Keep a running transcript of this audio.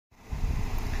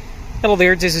Hello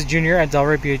there, this is Junior at Del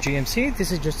Review GMC.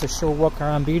 This is just a short walk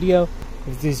around video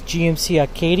of this GMC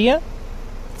Acadia.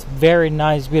 It's a very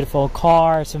nice, beautiful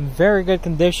car. It's in very good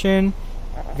condition.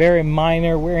 Very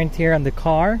minor wear and tear on the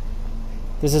car.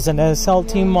 This is an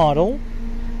SLT model.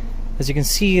 As you can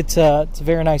see, it's a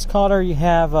very nice color. You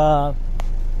have the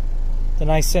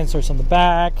nice sensors on the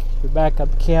back, your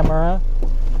backup camera.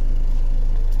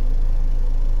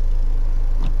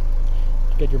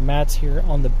 Get your mats here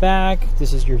on the back.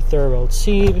 This is your third row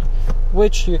seat,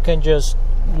 which you can just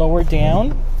lower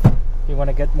down if you want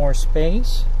to get more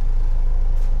space.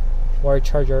 Wire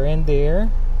charger in there,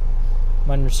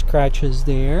 minor scratches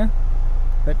there,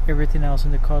 but everything else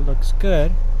in the car looks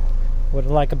good. What I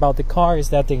like about the car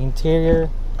is that the interior,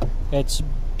 it's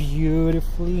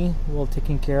beautifully well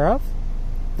taken care of.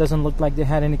 Doesn't look like they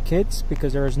had any kids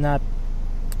because there is not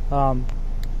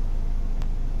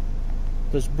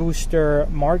those booster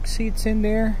mark seats in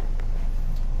there.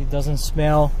 It doesn't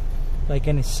smell like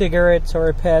any cigarettes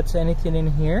or pets, anything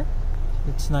in here.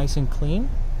 It's nice and clean.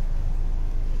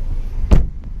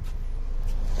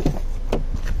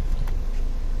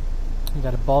 You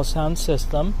got a ball sound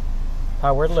system,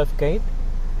 power liftgate.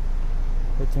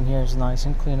 Everything here is nice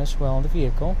and clean as well in the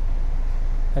vehicle.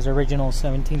 Has original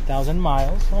 17,000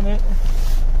 miles on it.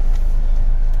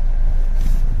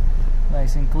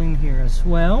 Nice and clean here as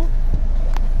well.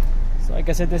 So like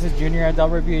I said, this is Junior at Del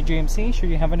Review GMC.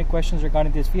 Should you have any questions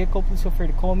regarding this vehicle, please feel free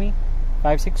to call me.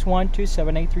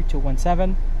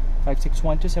 561-278-3217.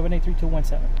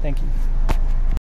 561-278-3217. Thank you.